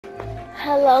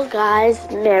Hello guys,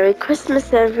 Merry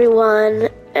Christmas everyone,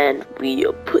 and we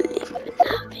are pulling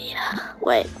Navia.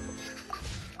 Wait,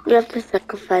 we have to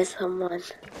sacrifice someone.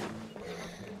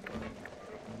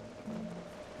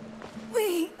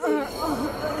 We are all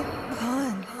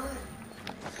gone.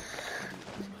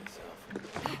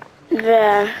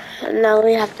 There, and now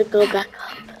we have to go back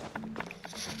up.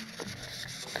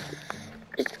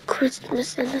 It's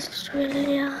Christmas in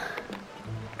Australia.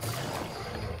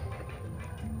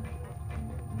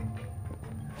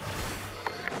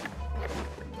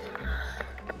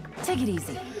 Take it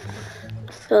easy.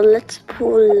 So let's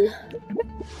pull.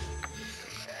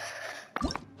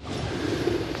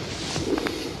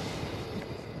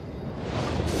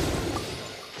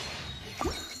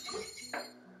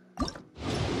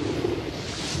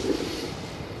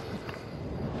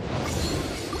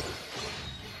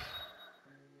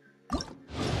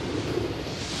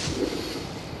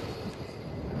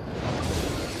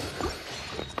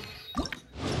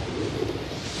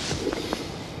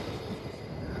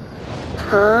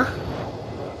 Huh?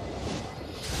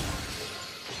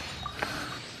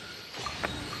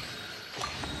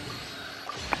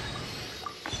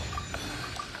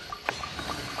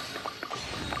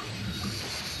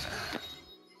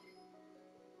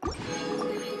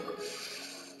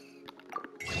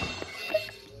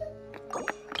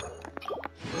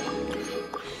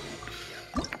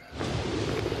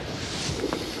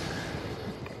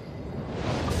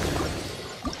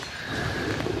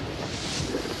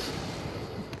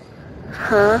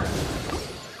 Huh?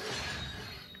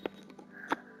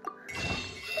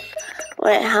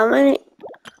 Wait, how many?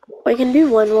 We can do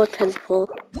one more temple.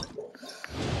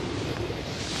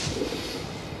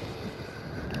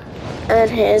 And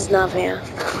here's Navia.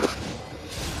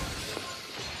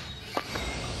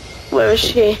 Where is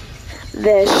she?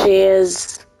 There she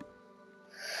is.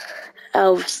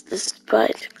 Elves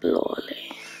despite glory.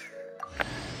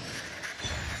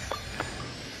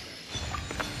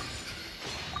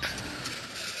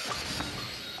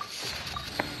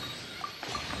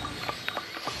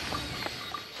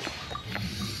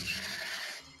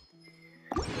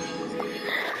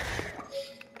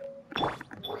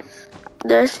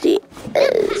 There she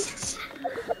is.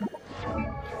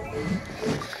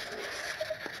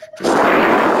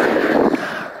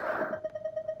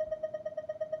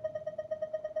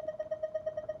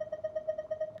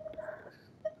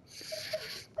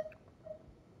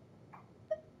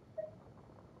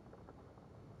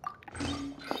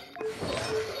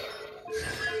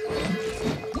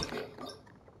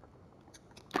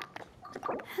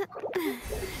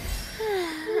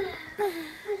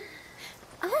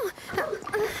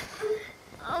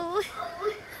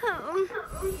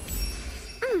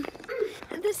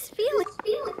 This feeling.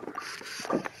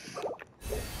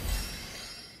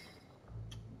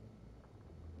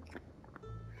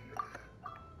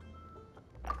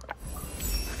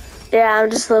 Yeah, I'm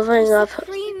just leveling up.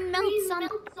 Cream melts on.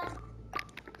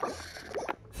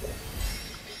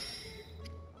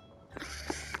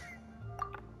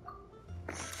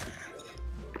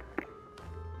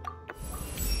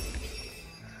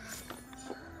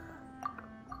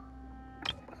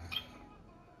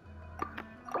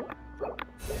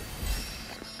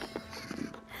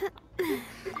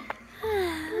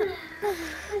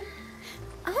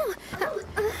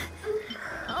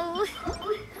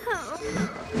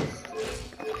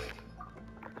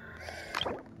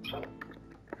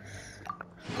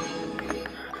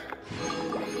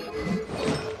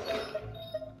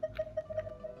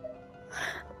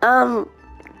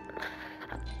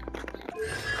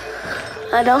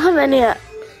 I don't have any.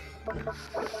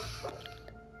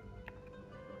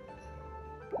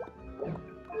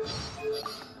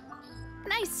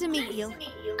 Nice to meet you.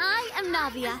 I am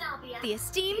Navia, the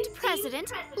esteemed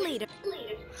president, leader.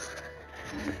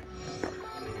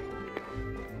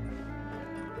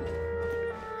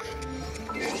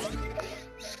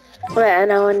 Wait, I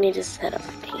know I need to set up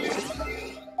a team.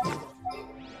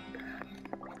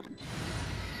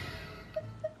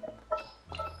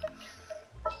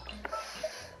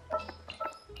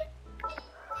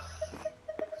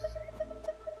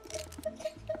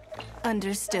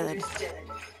 Understood.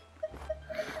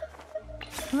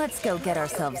 Let's go get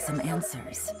ourselves some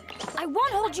answers. I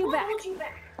won't hold you back.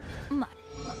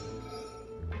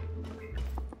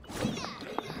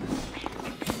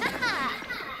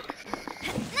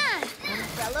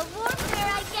 Umbrella warfare,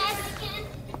 I guess.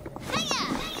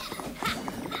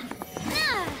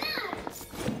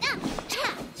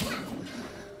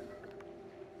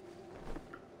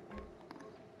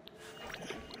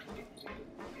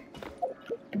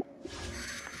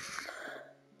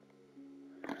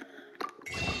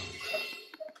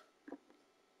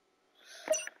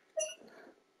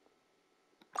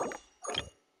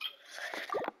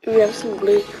 We have some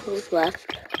blue tools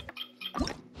left.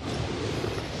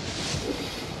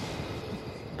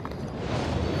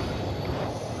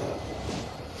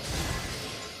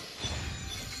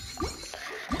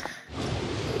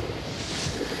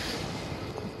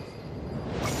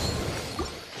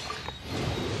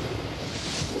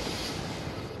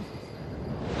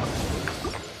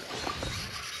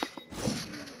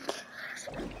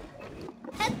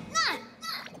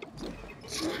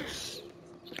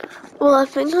 Well, I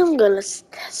think I'm gonna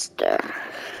test her.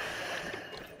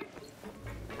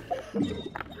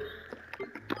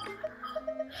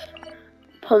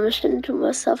 Permission to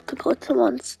myself to go to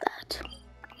Mondstadt.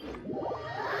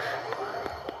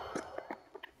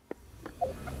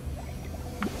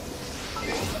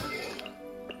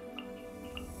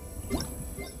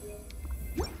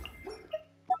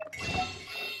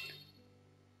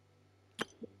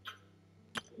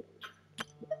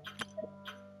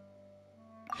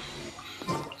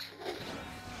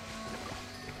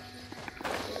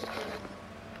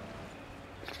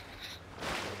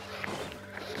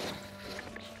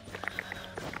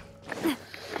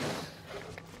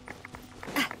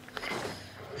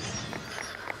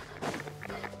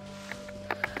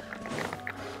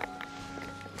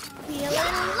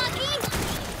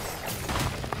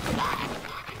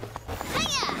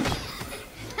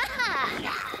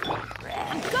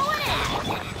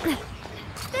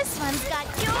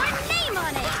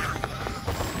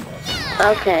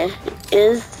 Okay,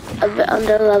 is a bit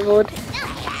underleveled.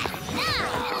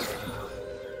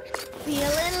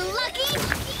 Feeling lucky.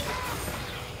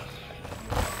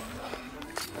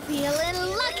 Feeling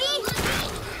lucky.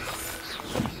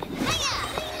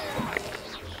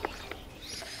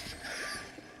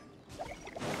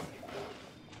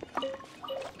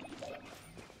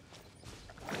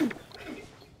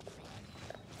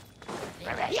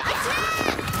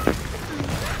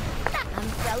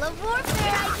 Umbrella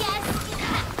warfare, I guess.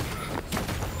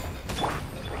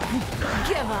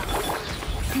 Give up.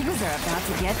 Things are about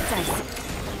to get dicey.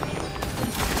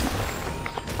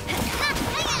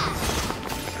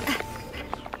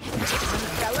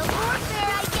 Umbrella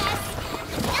warfare, I guess.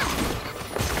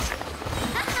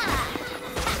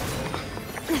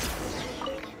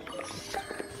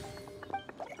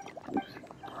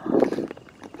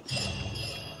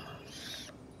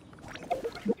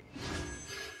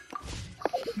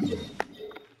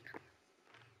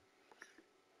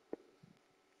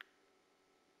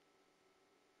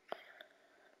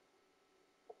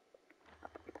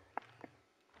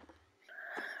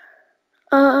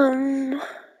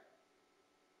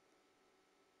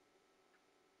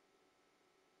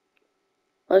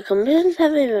 Well, conventions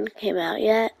haven't even came out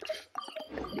yet.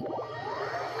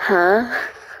 Huh?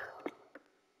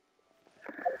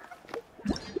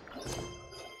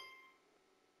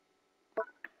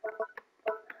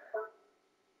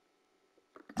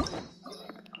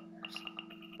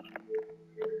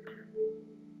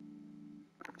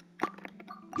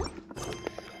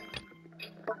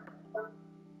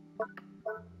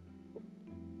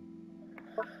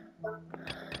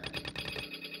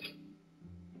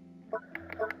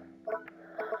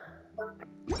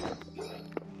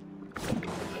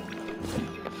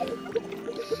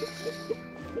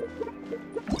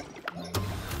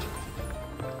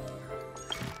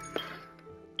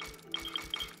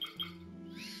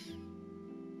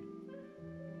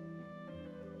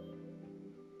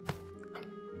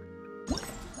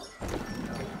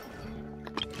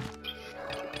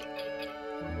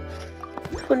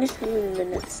 "27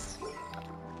 minutes.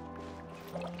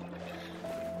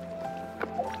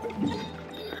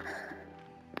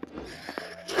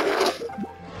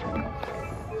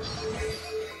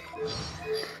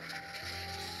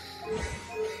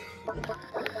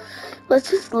 Let's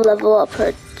just level up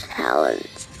her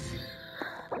talents.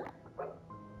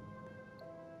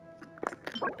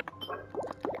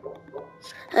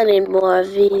 I need more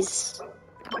of these.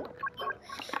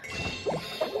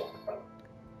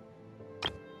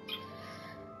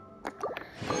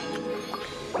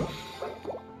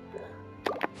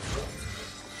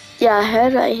 Yeah, I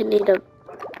heard I need a...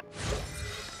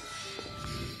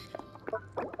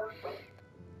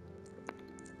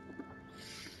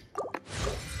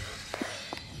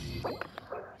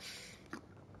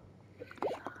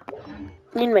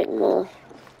 need to make more.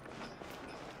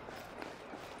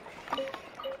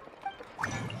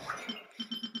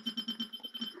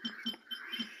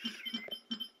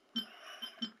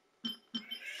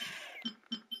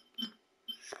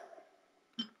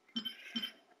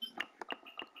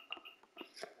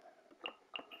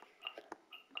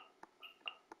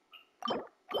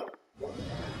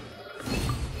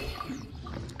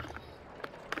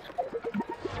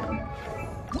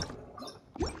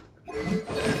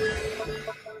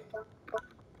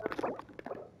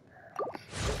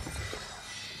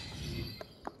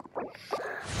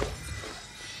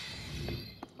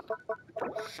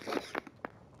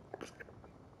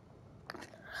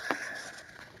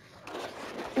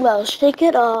 Well, shake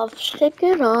it off, shake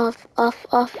it off,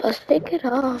 shake it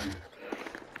off.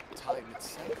 Time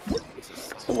itself is a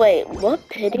sign. So wait, what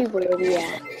pity were we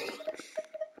at?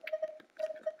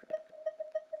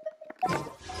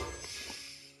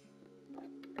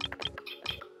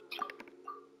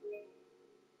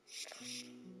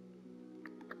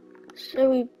 So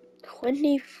we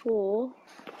 24,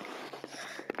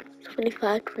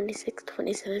 25, 26,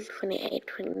 27, 28,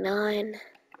 29,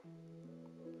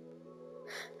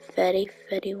 30,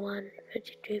 31,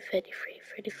 32, 33,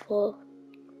 34,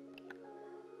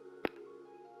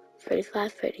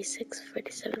 35, 36,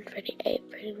 37, 38,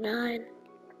 39,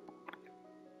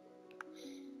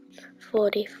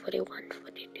 40, 41,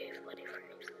 42, 43,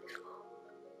 44,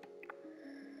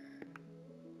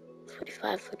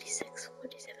 45, 46,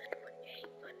 47, 48,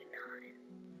 49,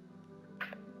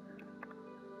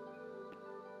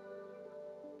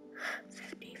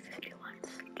 50, 51,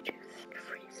 52,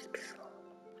 53, 54,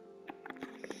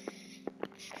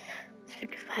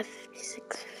 55,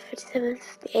 56, 57,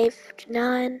 58,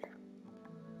 59,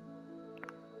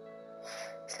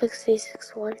 60,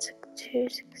 61, 62,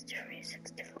 63,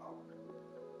 64,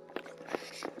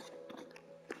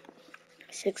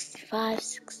 65,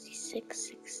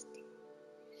 66,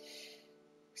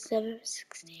 67,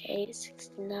 68,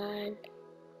 69,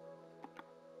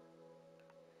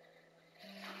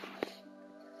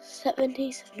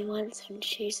 70, 71,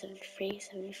 72, 73,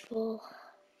 74,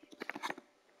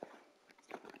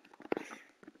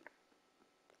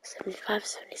 75,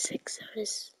 76,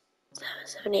 77,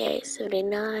 78,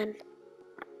 79,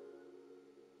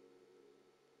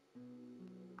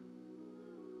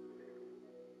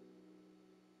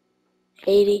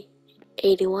 80,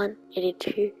 81,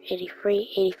 82, 83,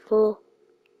 84,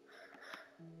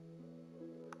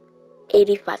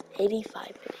 85,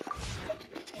 85.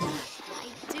 I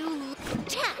do.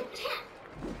 Chat.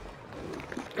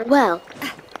 Well,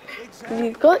 we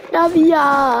got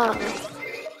Navia!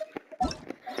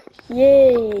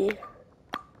 Yay!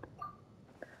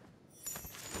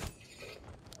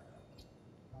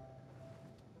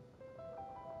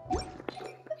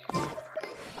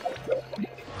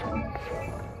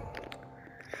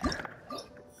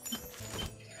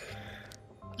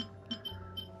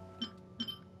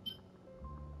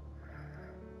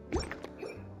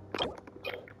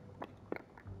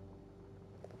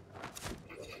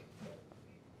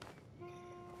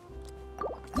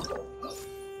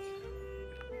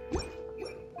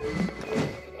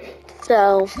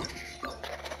 So,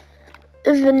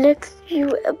 in the next few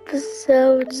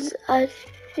episodes, I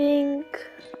think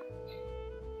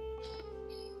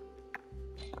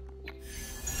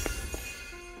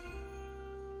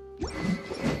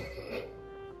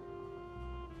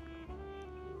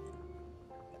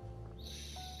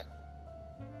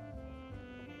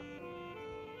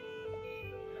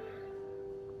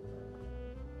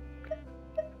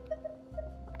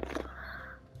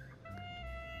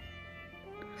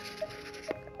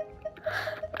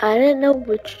I don't know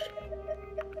which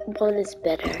one is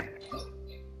better.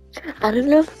 I don't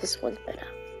know if this one's better.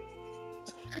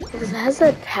 Because it has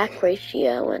an attack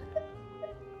ratio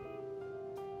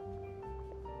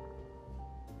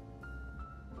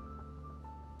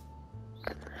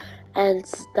and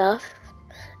stuff.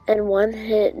 And one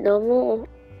hit normal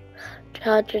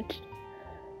charge.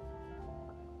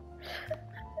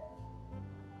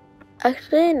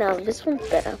 Actually, no, this one's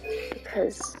better.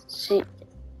 Because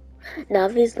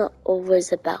Navi's not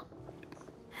always about.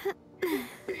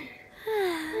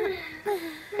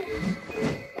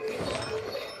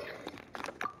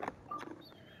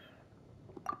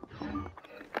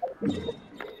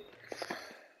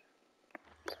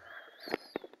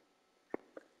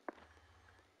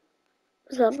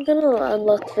 So I'm gonna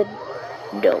unlock the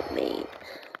domain.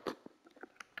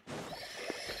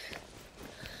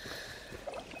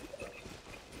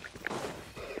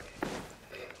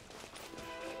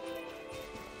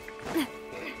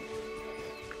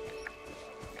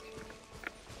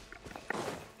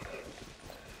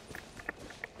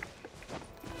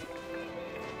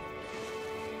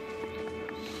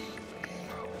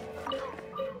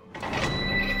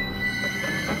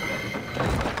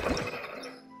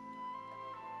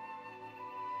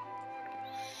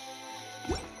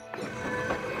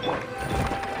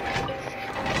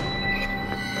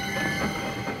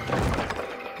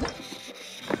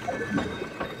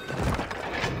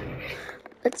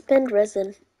 Let's spend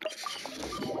resin.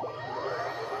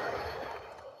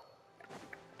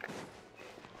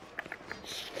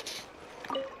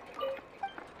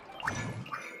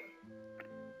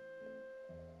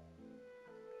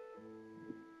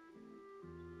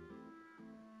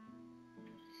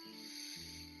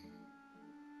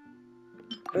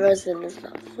 Resin is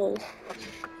not full.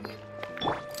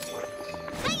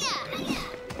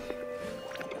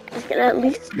 I can at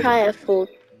least try a full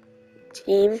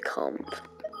team comp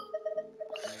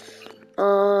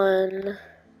on.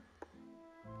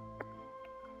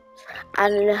 I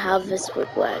don't know how this would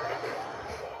work.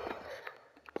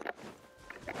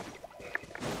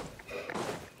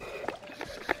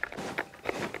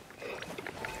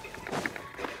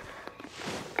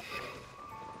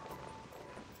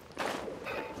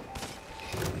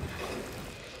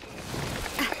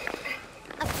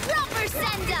 A proper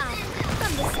send-off!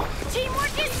 From this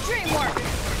teamwork is dreamwork!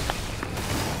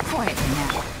 Quiet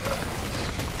now.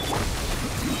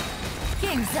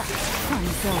 Game's up.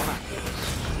 Fun's over.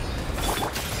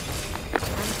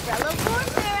 Umbrella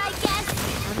warfare, I guess!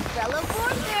 Umbrella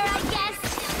warfare, I guess!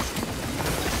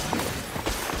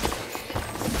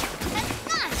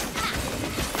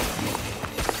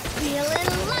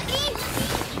 Feeling lucky?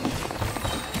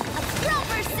 A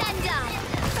proper send-off!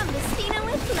 From the Stina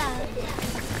with love!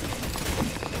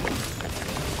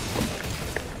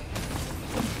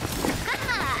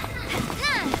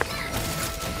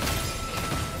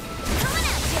 Coming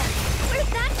at ya! Where'd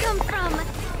that come from?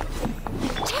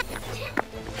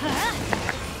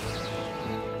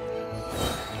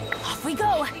 Off we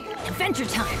go. Adventure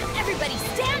time. Everybody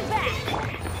stand back.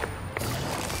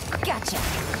 Gotcha.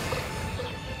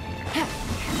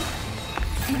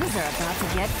 Things are about to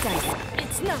get dicey.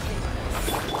 It's nothing.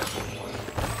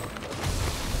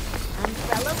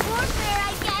 Umbrella warfare,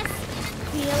 I guess.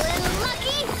 Feeling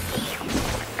lucky?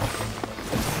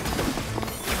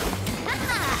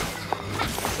 Haha!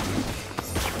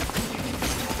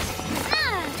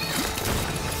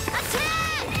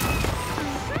 Attack!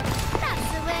 That's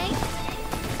the way.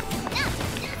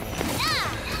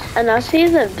 And now she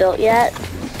isn't built yet.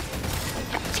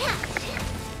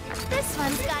 This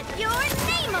one's got your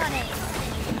name on it.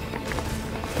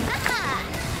 Haha!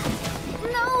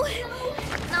 No,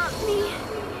 not me.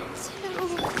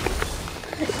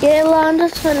 Yeah, Lon,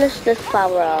 just finish this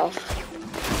flower off.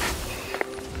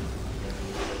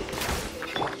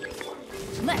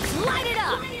 Let's light it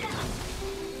up.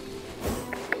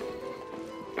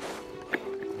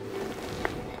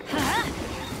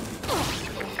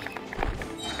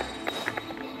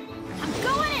 I'm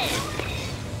going in.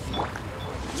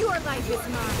 Your life is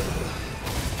mine.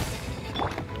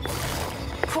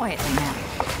 Quietly now.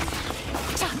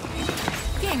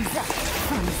 Game's up.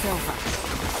 Fun's over.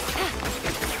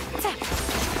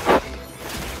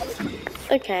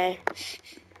 Okay.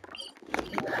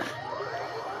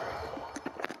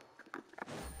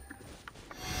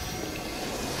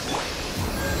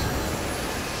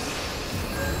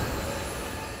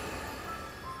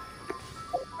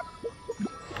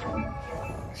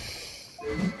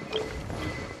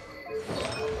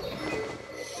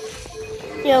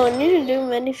 Yeah, we need to do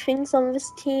many things on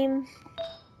this team.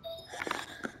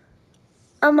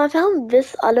 I found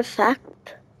this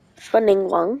artifact for Ning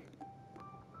Wang.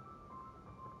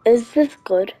 Is this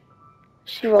good?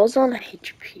 She rolls on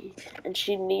HP and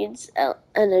she needs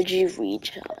energy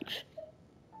recharge.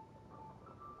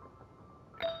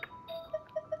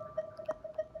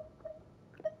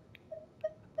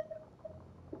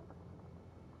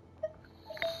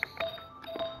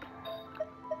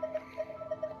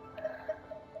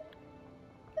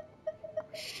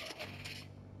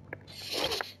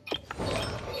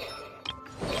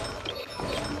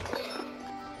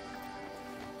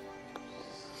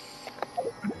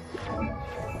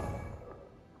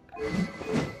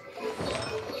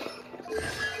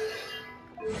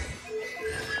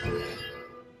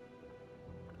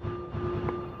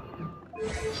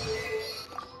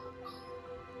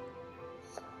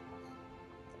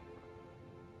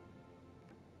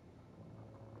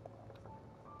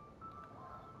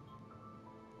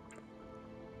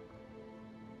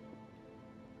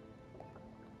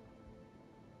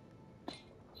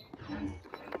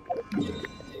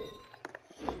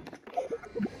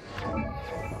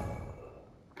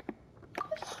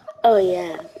 Oh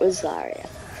yeah, Rosaria.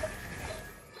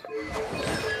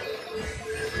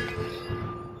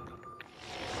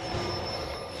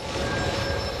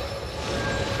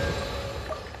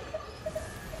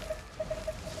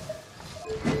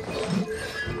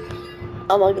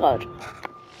 Oh my god.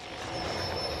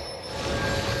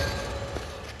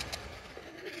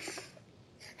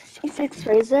 C6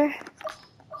 Razor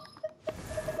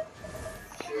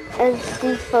and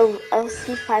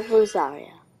C5 Rosaria.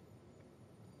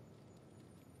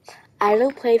 I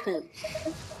don't play them.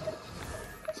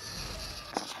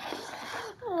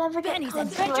 Benny's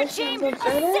Adventure Chamber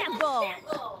assemble!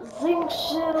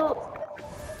 Zinkshu,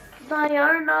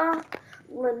 Diana,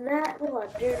 Lynette,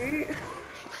 Ladder.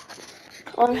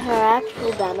 on her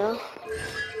actual banner.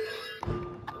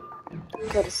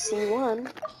 Go to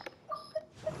C1.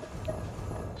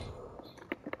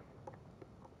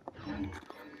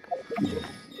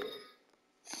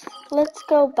 Let's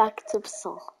go back to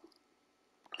Psalm.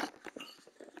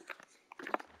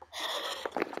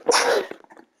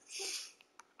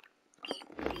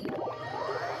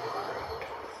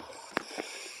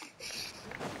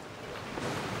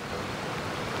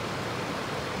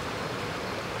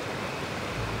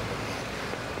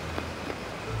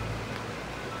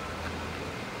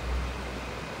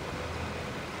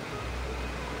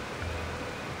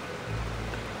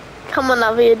 Come on,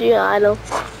 Navia, do your idol.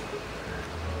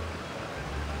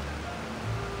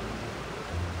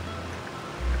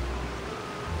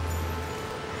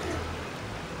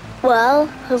 Well,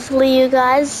 hopefully you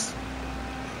guys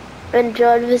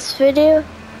enjoyed this video.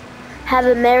 Have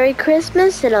a Merry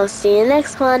Christmas, and I'll see you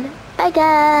next one. Bye,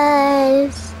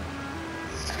 guys.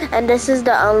 And this is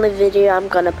the only video I'm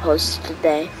gonna post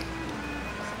today.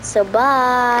 So,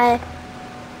 bye.